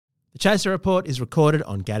The Chaser Report is recorded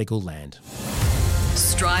on Gadigal land.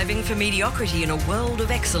 Striving for mediocrity in a world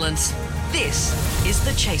of excellence. This is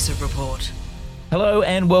The Chaser Report. Hello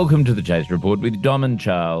and welcome to The Chaser Report with Dom and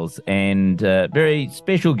Charles and very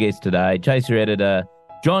special guest today, Chaser editor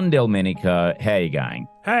John Delmenico. How are you going?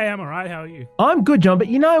 Hey, I'm all right. How are you? I'm good, John, but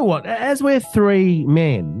you know what? As we're three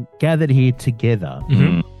men gathered here together,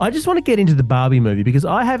 I just want to get into the Barbie movie because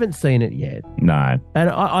I haven't seen it yet. No.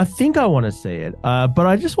 And I think I want to see it, but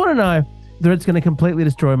I just want to know that it's going to completely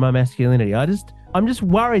destroy my masculinity. I'm just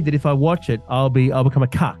worried that if I watch it, I'll become a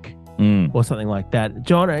cuck. Or something like that.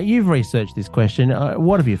 John, you've researched this question.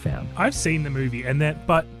 What have you found? I've seen the movie,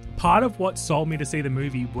 but part of what sold me to see the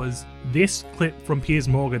movie was this clip from Piers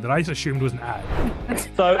Morgan that I just assumed was an ad.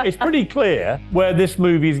 So it's pretty clear where this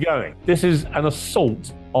movie is going. This is an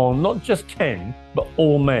assault on not just Ken, but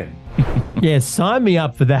all men. Yeah, sign me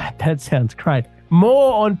up for that. That sounds great.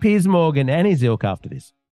 More on Piers Morgan and his ilk after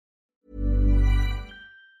this.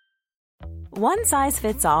 One size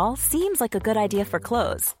fits all seems like a good idea for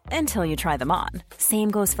clothes until you try them on.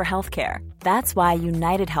 Same goes for healthcare. That's why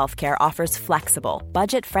United Healthcare offers flexible,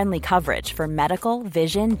 budget-friendly coverage for medical,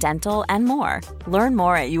 vision, dental, and more. Learn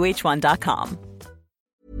more at uh1.com.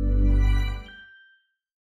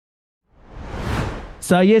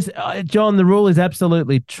 So, yes, John, the rule is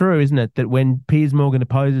absolutely true, isn't it? That when Piers Morgan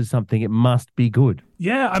opposes something, it must be good.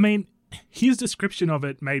 Yeah, I mean, his description of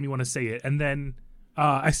it made me want to see it. And then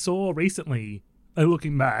I saw recently,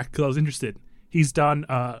 looking back, because I was interested, he's done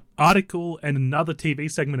an article and another TV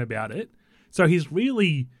segment about it. So he's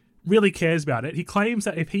really, really cares about it. He claims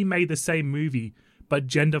that if he made the same movie but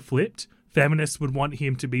gender flipped, feminists would want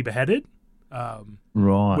him to be beheaded.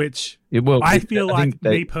 Right. Which I feel like,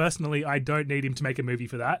 me personally, I don't need him to make a movie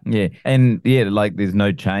for that. Yeah. And yeah, like there's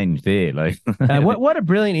no change there. Like what a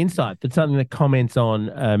brilliant insight. That's something that comments on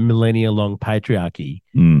millennia-long patriarchy.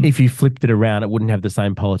 If you flipped it around, it wouldn't have the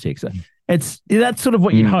same politics. That's sort of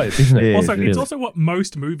what you'd hope, isn't it? Yeah, also, really. It's also what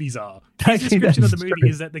most movies are. His description of the movie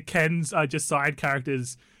is that the Kens are just side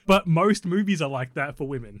characters, but most movies are like that for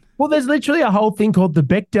women. Well, there's literally a whole thing called the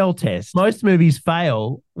Bechdel test. Most movies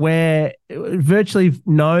fail where virtually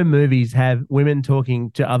no movies have women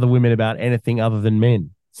talking to other women about anything other than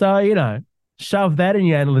men. So, shove that in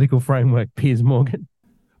your analytical framework, Piers Morgan.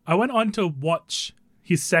 I went on to watch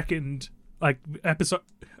his second episode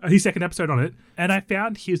on it, and I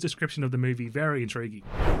found his description of the movie very intriguing.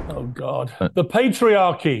 Oh, God. The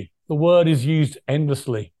patriarchy. The word is used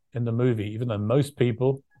endlessly in the movie, even though most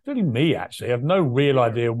people, including me actually, have no real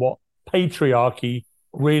idea what patriarchy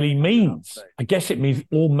really means. I guess it means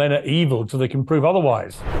all men are evil till they can prove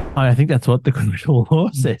otherwise. I think that's what the criminal law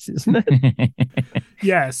says, isn't it?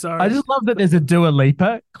 Yeah, so I just love that there's a Dua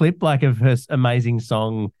Lipa clip of her amazing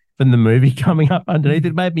song from the movie coming up underneath.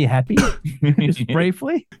 It made me happy, just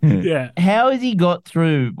briefly. Yeah. How has he got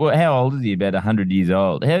through, how old is he? About 100 years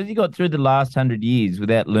old. How has he got through the last 100 years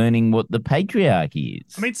without learning what the patriarchy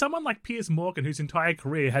is? I mean, someone like Piers Morgan, whose entire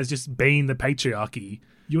career has just been the patriarchy,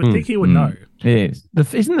 you would think he would know. Yes.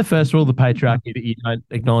 Isn't the first rule of the patriarchy that you don't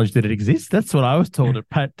acknowledge that it exists? That's what I was told at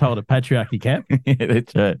patriarchy camp. Yeah,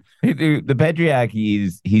 that's right. The patriarchy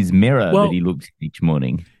is his mirror that he looks at each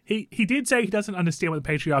morning. He did say he doesn't understand what the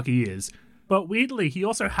patriarchy is, but weirdly, he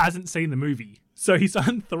also hasn't seen the movie. So he's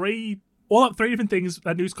done three different things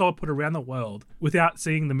that News Scholar put around the world without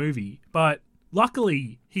seeing the movie. But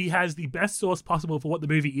luckily, he has the best source possible for what the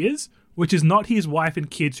movie is, which is not his wife and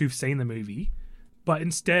kids who've seen the movie, but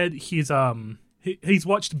instead he's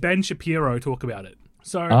watched Ben Shapiro talk about it.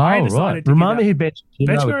 So I decided to remind me who Ben Shapiro is.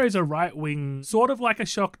 Ben Shapiro is a right-wing, sort of like a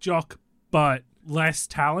shock jock, but less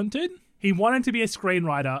talented. He wanted to be a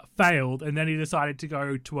screenwriter, failed, and then he decided to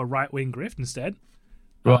go to a right-wing grift instead.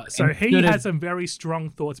 Right. So he has some very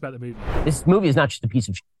strong thoughts about the movie. This movie is not just a piece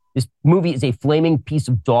of shit. This movie is a flaming piece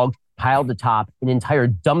of dog piled atop an entire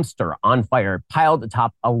dumpster on fire, piled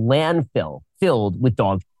atop a landfill filled with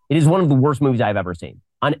dogs. It is one of the worst movies I've ever seen.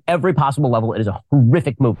 On every possible level, it is a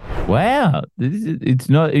horrific movie. Wow. It's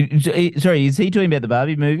not... sorry, is he talking about the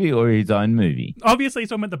Barbie movie or his own movie? Obviously, he's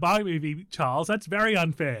talking about the Barbie movie, Charles. That's very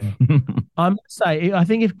unfair. I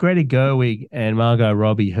think if Greta Gerwig and Margot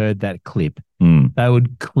Robbie heard that clip, they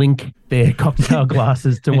would clink their cocktail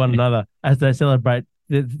glasses to one another as they celebrate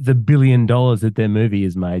the $1 billion that their movie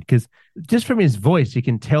has made. Because just from his voice, you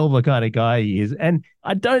can tell the kind of guy he is. And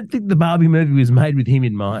I don't think the Barbie movie was made with him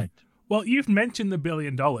in mind. Well, you've mentioned the $1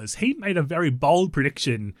 billion. He made a very bold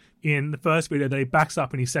prediction in the first video that he backs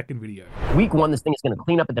up in his second video. Week one, this thing is going to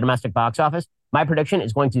clean up at the domestic box office. My prediction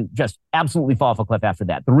is going to just absolutely fall off a cliff after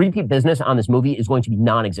that. The repeat business on this movie is going to be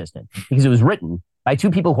non-existent because it was written by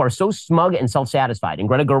two people who are so smug and self-satisfied, in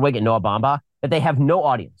Greta Gerwig and Noah Baumbach, that they have no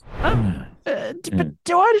audience. But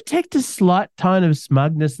do I detect a slight tone of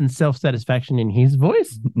smugness and self-satisfaction in his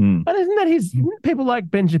voice? But isn't that isn't people like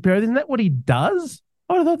Ben Shapiro, isn't that what he does?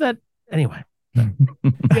 I would have thought that anyway.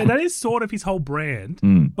 Yeah, that is sort of his whole brand.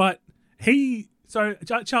 But so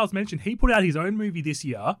Charles mentioned he put out his own movie this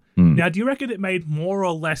year. Now, do you reckon it made more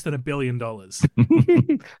or less than $1 billion?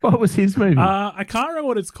 What was his movie? I can't remember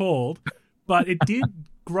what it's called, but it did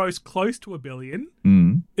gross close to $1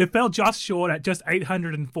 billion. It fell just short at just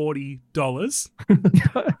 $840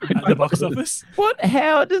 at the box office. What?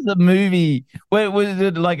 How does a movie? Wait, was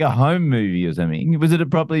it like a home movie or something? Was it a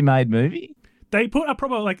properly made movie? They put a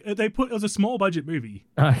proper it was a small budget movie,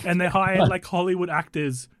 and they hired like Hollywood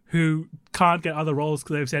actors who can't get other roles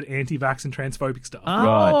because they've said anti-vax and transphobic stuff.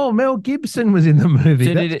 Oh, right. Mel Gibson was in the movie.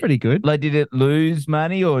 So that's pretty good. Like, did it lose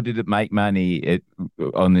money or did it make money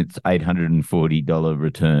on its $840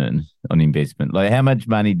 return on investment? Like, how much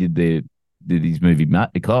money did these movie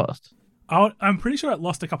cost? I'm pretty sure it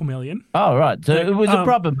lost a couple million. Oh, right. So it was a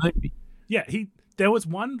proper movie. Yeah, there was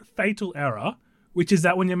one fatal error, which is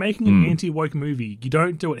that when you're making an anti-woke movie, you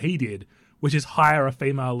don't do what he did, which is hire a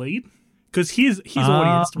female lead. Because his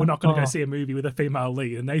audience were not going to go see a movie with a female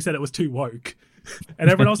lead, and they said it was too woke. And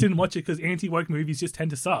everyone else didn't watch it because anti-woke movies just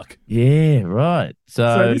tend to suck. Yeah, right.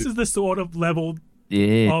 So this is the sort of level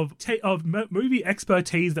of movie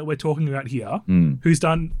expertise that we're talking about here, who's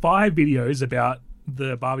done 5 videos about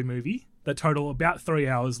the Barbie movie that total about 3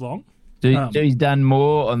 hours long. So he's done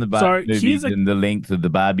more on the Barbie movie than the length of the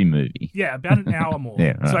Barbie movie. Yeah, about an hour more.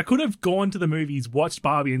 Yeah, right. So I could have gone to the movies, watched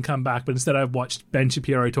Barbie and come back, but instead I've watched Ben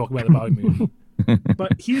Shapiro talk about the Barbie movie.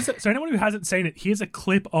 But so anyone who hasn't seen it, here's a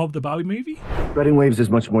clip of the Barbie movie. Spreading waves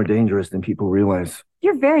is much more dangerous than people realize.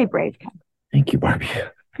 You're very brave, Ken. Thank you, Barbie.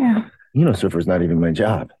 Yeah. You know, surfer's not even my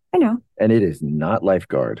job. I know. And it is not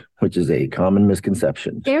lifeguard, which is a common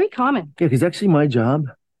misconception. Very common. Yeah, because actually my job,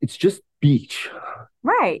 it's just beach.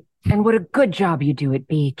 Right. And what a good job you do at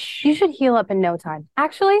beach. You should heal up in no time.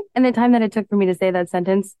 Actually, in the time that it took for me to say that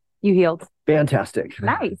sentence, you healed. Fantastic.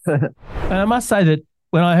 Nice. And I must say that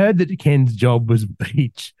when I heard that Ken's job was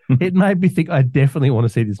beach, it made me think I definitely want to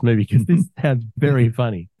see this movie because this sounds very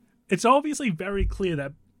funny. It's obviously very clear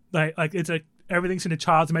that everything's in a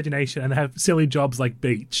child's imagination and they have silly jobs like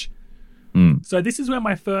beach. So this is where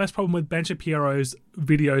my first problem with Ben Shapiro's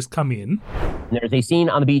videos come in. There's a scene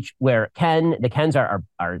on the beach where the Kens are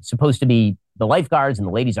supposed to be the lifeguards and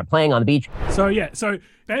the ladies are playing on the beach. So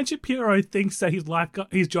Ben Shapiro thinks that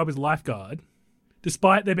his job is lifeguard,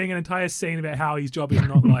 despite there being an entire scene about how his job is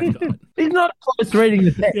not lifeguard. He's not close reading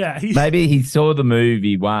the text. Yeah, maybe he saw the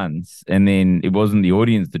movie once and then it wasn't the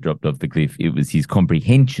audience that dropped off the cliff. It was his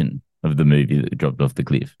comprehension of the movie that dropped off the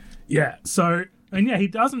cliff. Yeah, he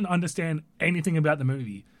doesn't understand anything about the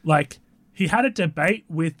movie. Like, he had a debate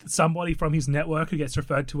with somebody from his network who gets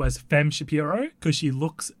referred to as Femme Shapiro because she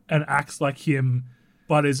looks and acts like him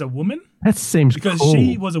but is a woman. That seems because cool.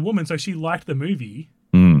 She was a woman, so she liked the movie.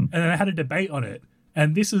 And then they had a debate on it.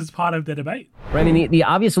 And this is part of the debate. Right, I mean, the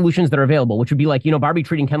obvious solutions that are available, which would be like, Barbie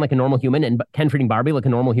treating Ken like a normal human and Ken treating Barbie like a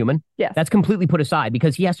normal human. Yeah. That's completely put aside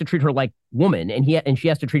because he has to treat her like woman and she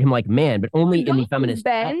has to treat him like man, but only in the feminist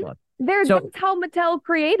outlook. That's how Mattel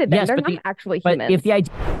created them. Yes, they're not actually humans. But if the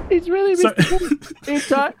idea... It's really...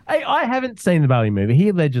 I haven't seen the Barbie movie. He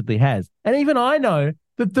allegedly has. And even I know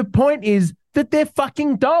that the point is that they're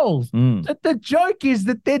fucking dolls. That the joke is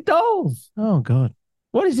that they're dolls. Oh, God.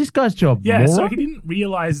 What is this guy's job? Yeah, Moron? so he didn't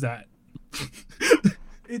realize that.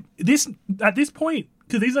 At this point,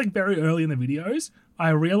 because these are very early in the videos, I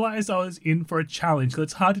realized I was in for a challenge because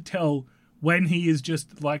it's hard to tell when he is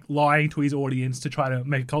just like lying to his audience to try to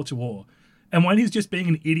make a culture war, and when he's just being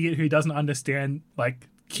an idiot who doesn't understand like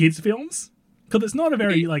kids films. Because it's not a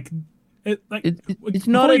very it's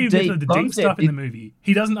not a deep stuff in the movie.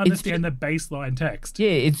 He doesn't understand the baseline text. Yeah,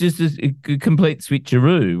 it's just a complete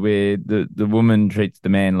switcheroo where the woman treats the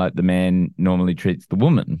man like the man normally treats the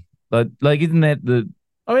woman. Like isn't that the?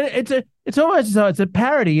 I mean, it's almost as though it's a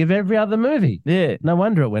parody of every other movie. Yeah, no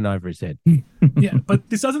wonder it went over his head. Yeah, but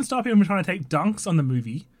this doesn't stop him from trying to take dunks on the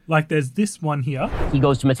movie. Like there's this one here. He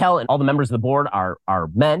goes to Mattel and all the members of the board are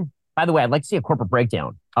men. By the way, I'd like to see a corporate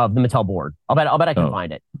breakdown of the Mattel board. I'll bet I can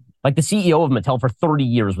find it. Like the CEO of Mattel for 30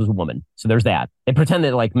 years was a woman. So there's that. They pretend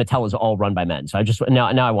that like Mattel is all run by men. So now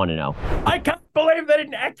I want to know. I can't believe they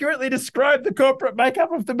didn't accurately describe the corporate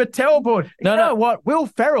makeup of the Mattel board. You know what? Will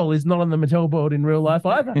Ferrell is not on the Mattel board in real life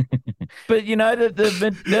either. But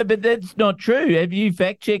but that's not true. Have you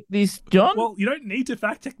fact checked this, John? Well, you don't need to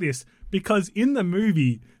fact check this because in the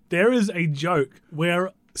movie there is a joke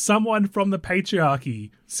where someone from the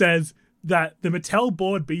patriarchy says that the Mattel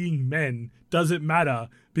board being men doesn't matter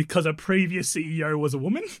because a previous CEO was a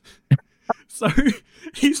woman. So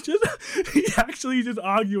he actually just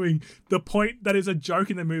arguing the point that is a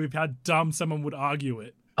joke in the movie of how dumb someone would argue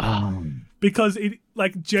it. Because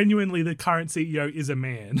genuinely the current CEO is a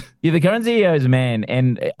man. Yeah, the current CEO is a man,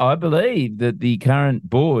 and I believe that the current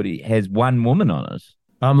board has one woman on it.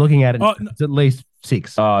 I'm looking at it. It's at least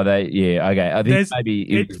 6. Oh, okay. I think maybe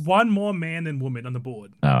it's one more man than woman on the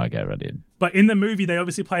board. Oh, okay, right. Yeah. But in the movie, they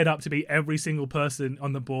obviously play it up to be every single person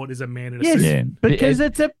on the board is a man in a suit. Yeah. Because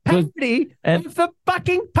it's a parody of the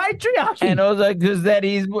fucking patriarchy. And also because that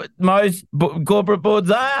is what most corporate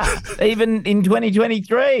boards are, even in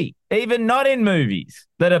 2023, even not in movies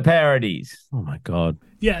that are parodies. Oh, my God.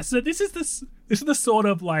 Yeah, so this is the sort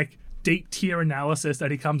of deep tier analysis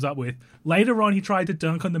that he comes up with. Later on, he tried to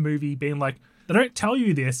dunk on the movie, being like, they don't tell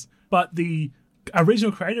you this, but the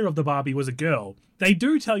original creator of the Barbie was a girl. They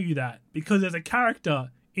do tell you that because there's a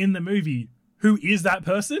character in the movie who is that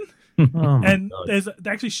person. And they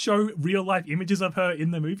actually show real life images of her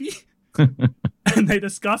in the movie. And they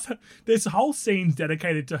discuss her. There's whole scenes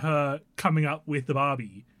dedicated to her coming up with the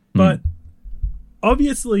Barbie. But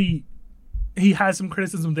obviously, he has some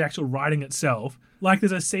criticism of the actual writing itself.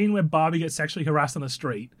 There's a scene where Barbie gets sexually harassed on the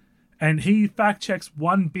street. And he fact checks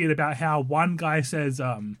one bit about how one guy says,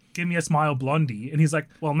 give me a smile, Blondie. And he's like,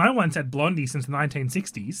 well, no one said Blondie since the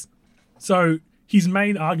 1960s. So his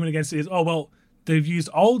main argument against it is, oh, well, they've used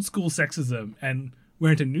old school sexism and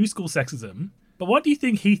we're into new school sexism. But what do you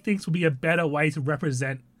think he thinks would be a better way to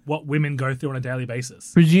represent what women go through on a daily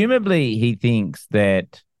basis? Presumably he thinks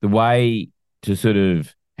that the way to sort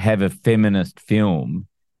of have a feminist film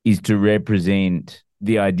is to represent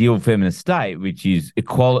the ideal feminist state, which is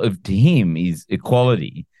equality to him, is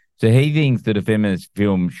equality. So he thinks that a feminist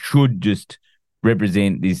film should just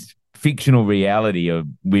represent this fictional reality of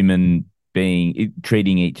women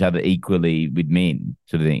treating each other equally with men,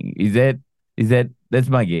 sort of thing. That's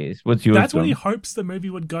my guess. What's yours? That's what he hopes the movie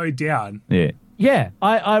would go down. Yeah. Yeah.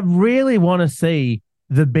 I really want to see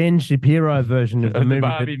the Ben Shapiro version of the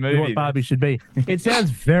movie, what Barbie should be. It sounds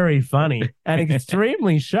very funny and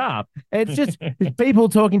extremely sharp. It's just people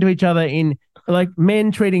talking to each other in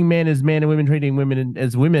men treating men as men and women treating women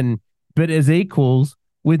as women, but as equals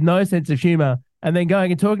with no sense of humor, and then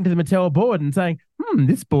going and talking to the Mattel board and saying,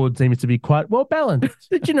 this board seems to be quite well balanced.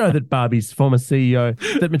 Did you know that Mattel's former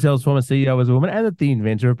CEO was a woman and that the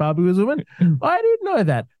inventor of Barbie was a woman? I didn't know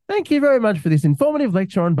that. Thank you very much for this informative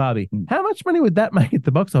lecture on Barbie. How much money would that make at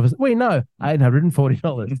the box office? We know,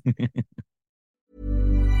 $840.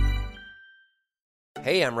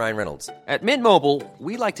 Hey, I'm Ryan Reynolds. At Mint Mobile,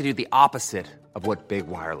 we like to do the opposite of what Big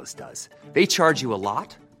Wireless does. They charge you a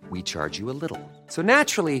lot. We charge you a little. So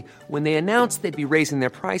naturally, when they announced they'd be raising their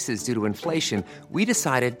prices due to inflation, we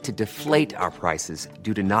decided to deflate our prices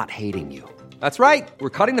due to not hating you. That's right. We're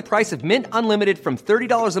cutting the price of Mint Unlimited from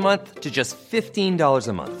 $30 a month to just $15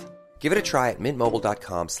 a month. Give it a try at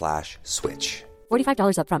mintmobile.com/switch.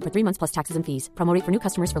 $45 up front for 3 months plus taxes and fees. Promo rate for new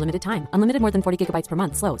customers for limited time. Unlimited more than 40 gigabytes per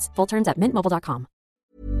month. Slows full terms at mintmobile.com.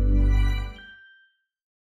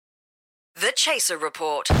 The Chaser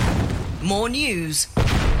Report. More news,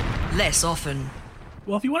 less often.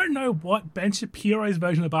 Well, if you want to know what Ben Shapiro's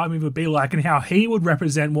version of the Barbie movie would be like and how he would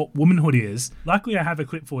represent what womanhood is, luckily I have a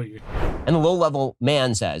clip for you. And the low-level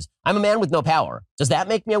man says, I'm a man with no power. Does that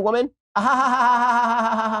make me a woman?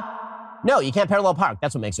 No, you can't parallel park.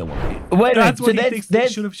 That's what makes you a woman. Wait, that's what he thinks they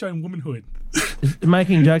should have shown womanhood.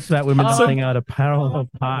 Making jokes about women not being able to parallel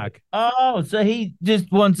park. Oh, so he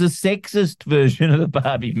just wants a sexist version of the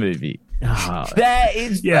Barbie movie. Oh, that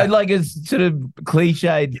is like a sort of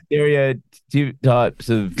cliched stereotypes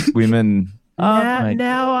of women.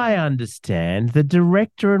 Now I understand. The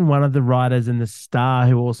director and one of the writers and the star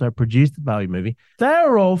who also produced the Barbie movie, they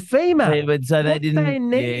were all female. Yeah, but so they didn't. They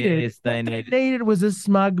needed, yes, they needed was a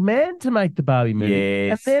smug man to make the Barbie movie.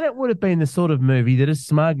 Yes. And then it would have been the sort of movie that a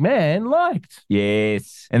smug man liked.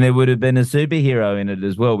 Yes. And there would have been a superhero in it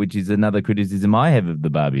as well, which is another criticism I have of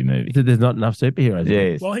the Barbie movie. So there's not enough superheroes.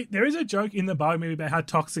 Yes. Well, there is a joke in the Barbie movie about how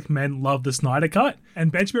toxic men love the Snyder Cut,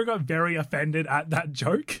 and Ben Shapiro got very offended at that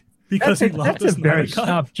joke. Because he loved the Snyder Cut.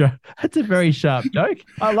 Sharp joke. That's a very sharp joke.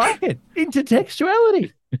 I like it.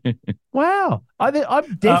 Intertextuality. Wow.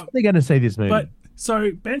 I'm definitely going to see this movie. But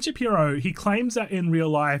so Ben Shapiro, he claims that in real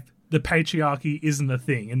life, the patriarchy isn't a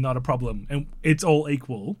thing and not a problem, and it's all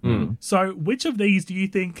equal. So which of these do you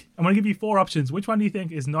think, I'm going to give you 4 options. Which one do you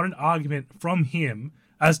think is not an argument from him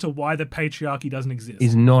as to why the patriarchy doesn't exist?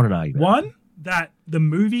 Is not an argument. 1, that the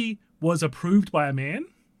movie was approved by a man.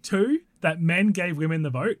 2, that men gave women the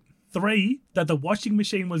vote. 3, that the washing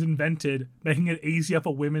machine was invented, making it easier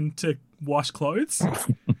for women to wash clothes.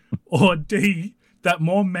 or D, that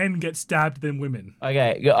more men get stabbed than women?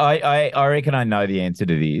 Okay, I reckon I know the answer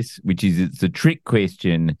to this, which is it's a trick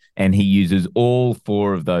question, and he uses all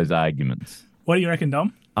four of those arguments. What do you reckon,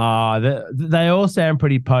 Dom? They all sound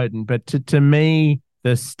pretty potent, but to me,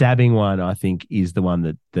 the stabbing one, I think, is the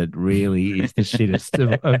one that really is the shittest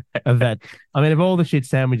of that. I mean, of all the shit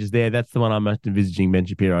sandwiches there, that's the one I'm most envisaging Ben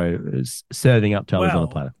Shapiro serving up to others on a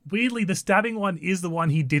platter. Weirdly, the stabbing one is the one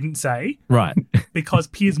he didn't say. Right. Because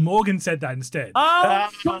Piers Morgan said that instead.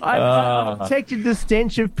 I detected the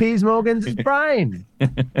stench of Piers Morgan's brain.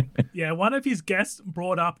 Yeah, one of his guests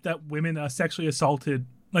brought up that women are sexually assaulted,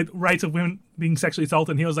 like rates of women being sexually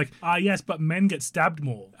assaulted, and he was like, yes, but men get stabbed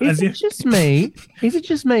more. Is it just me? Is it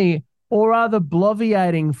just me? Or are the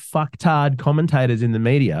bloviating fucktard commentators in the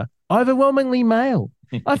media overwhelmingly male?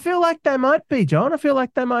 I feel like they might be, John. I feel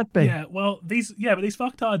like they might be. Yeah, well, these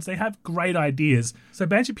fucktards, they have great ideas. So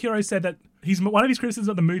Ben Shapiro said that one of his criticisms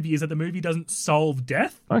of the movie is that the movie doesn't solve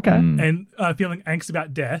death. Okay. And feeling angst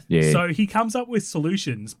about death. Yeah. So he comes up with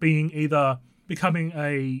solutions, being either becoming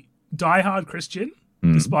a diehard Christian,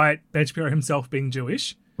 despite Ben Shapiro himself being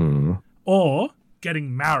Jewish, or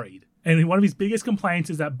getting married. And one of his biggest complaints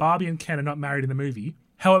is that Barbie and Ken are not married in the movie.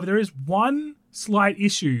 However, there is one slight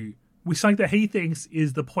issue with something that he thinks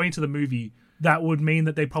is the point of the movie that would mean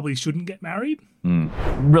that they probably shouldn't get married.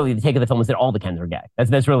 Really, the take of the film is that all the Kens are gay.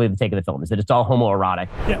 That's really the take of the film, is that it's all homoerotic.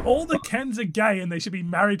 Yeah, all the Kens are gay and they should be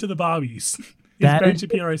married to the Barbies. Is Ben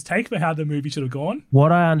Shapiro's take for how the movie should have gone?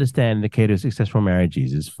 What I understand the key to a successful marriage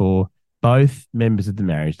is for both members of the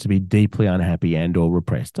marriage to be deeply unhappy and or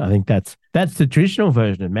repressed. I think that's the traditional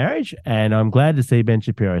version of marriage, and I'm glad to see Ben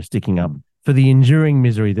Shapiro sticking up for the enduring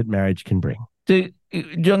misery that marriage can bring. So,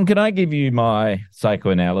 John, can I give you my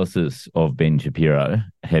psychoanalysis of Ben Shapiro,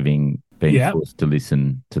 having been forced to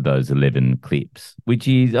listen to those 11 clips, which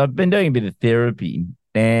is I've been doing a bit of therapy,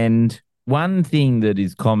 and one thing that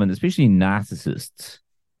is common, especially in narcissists,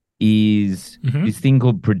 is this thing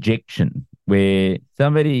called projection, where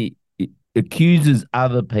somebody accuses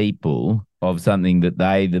other people of something that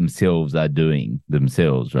they themselves are doing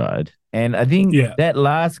themselves, right? And I think that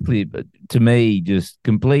last clip, to me, just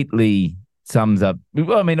completely sums up,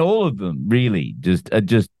 well, I mean, all of them really just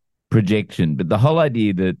projection. But the whole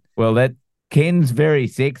idea that, well, that Ken's very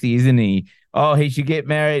sexy, isn't he? Oh, he should get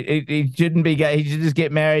married. He shouldn't be gay. He should just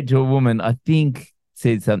get married to a woman. I think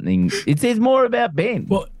said something. It says more about Ben.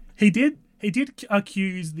 Well, he did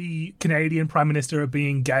accuse the Canadian Prime Minister of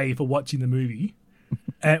being gay for watching the movie,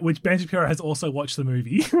 which Ben Shapiro has also watched the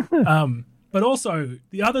movie. But also,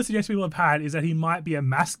 the other suggestion people have had is that he might be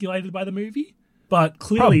emasculated by the movie, but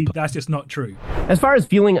clearly that's just not true. As far as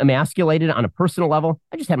feeling emasculated on a personal level,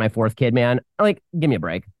 I just had my fourth kid, man. Like, give me a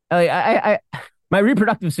break. My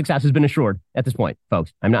reproductive success has been assured at this point,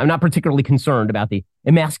 folks. I'm not particularly concerned about the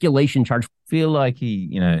emasculation charge. Feel like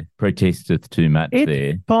he, protested too much there.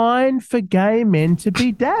 It's fine for gay men to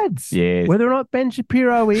be dads. Yes. Whether or not Ben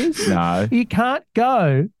Shapiro is. No. You can't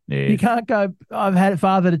go. Yes. You can't go, I've had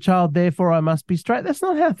fathered a child, therefore I must be straight. That's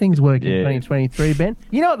not how things work in 2023, Ben.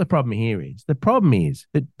 You know what the problem here is? The problem is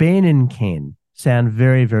that Ben and Ken sound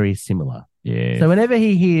very, very similar. Yeah. So whenever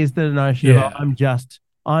he hears the notion of I'm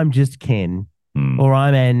just Ken, or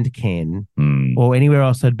I'm and Ken, or anywhere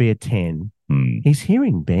else I'd be a 10, he's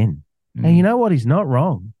hearing Ben. And you know what? He's not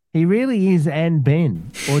wrong. He really is and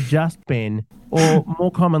Ben, or just Ben, or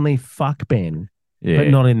more commonly fuck Ben, but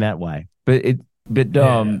not in that way. But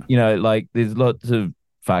Dom, there's lots of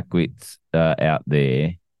fuckwits out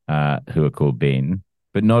there who are called Ben,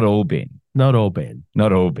 but not all Ben. Not all Ben.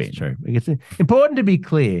 Not all Ben. It's true. It's important to be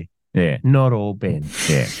clear. Yeah. Not all Ben.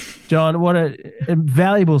 Yeah. John, what a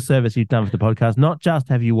valuable service you've done for the podcast. Not just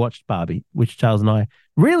have you watched Barbie, which Charles and I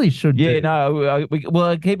really should do. Yeah, no,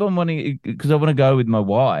 I keep on wanting, because I want to go with my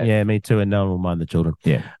wife. Yeah, me too, and no one will mind the children.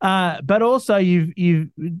 Yeah. But also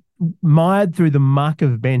you've mired through the muck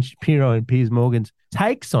of Ben Shapiro and Piers Morgan's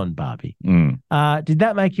takes on Barbie. Did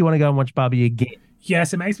that make you want to go and watch Barbie again?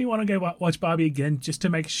 Yes, it makes me want to go watch Barbie again just to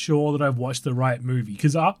make sure that I've watched the right movie.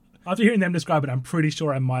 Because after hearing them describe it, I'm pretty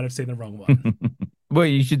sure I might have seen the wrong one. Well,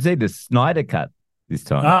 you should see the Snyder cut this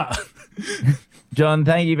time. John,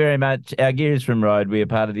 thank you very much. Our gear is from Rode. We are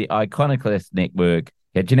part of the Iconoclast Network.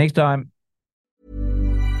 Catch you next time.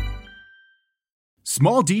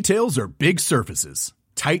 Small details are big surfaces.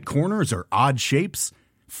 Tight corners are odd shapes.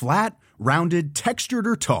 Flat, rounded, textured,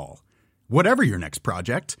 or tall. Whatever your next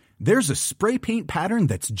project, there's a spray paint pattern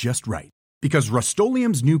that's just right. Because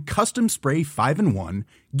Rust-Oleum's new Custom Spray 5-in-1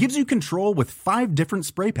 gives you control with 5 different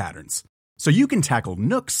spray patterns. So you can tackle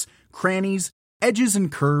nooks, crannies, edges,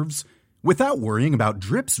 and curves without worrying about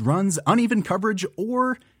drips, runs, uneven coverage,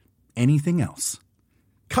 or anything else.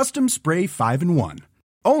 Custom Spray 5-in-1.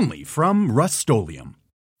 Only from Rust-Oleum.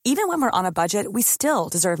 Even when we're on a budget, we still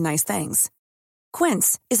deserve nice things.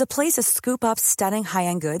 Quince is a place to scoop up stunning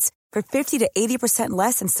high-end goods for 50 to 80%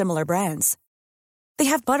 less than similar brands. They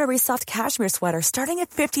have buttery soft cashmere sweaters starting at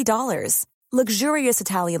 $50, luxurious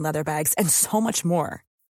Italian leather bags, and so much more.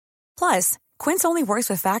 Plus, Quince only works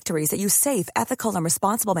with factories that use safe, ethical, and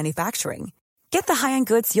responsible manufacturing. Get the high-end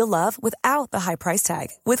goods you'll love without the high price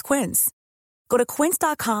tag with Quince. Go to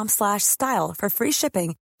quince.com/style for free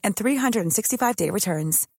shipping and 365-day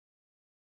returns.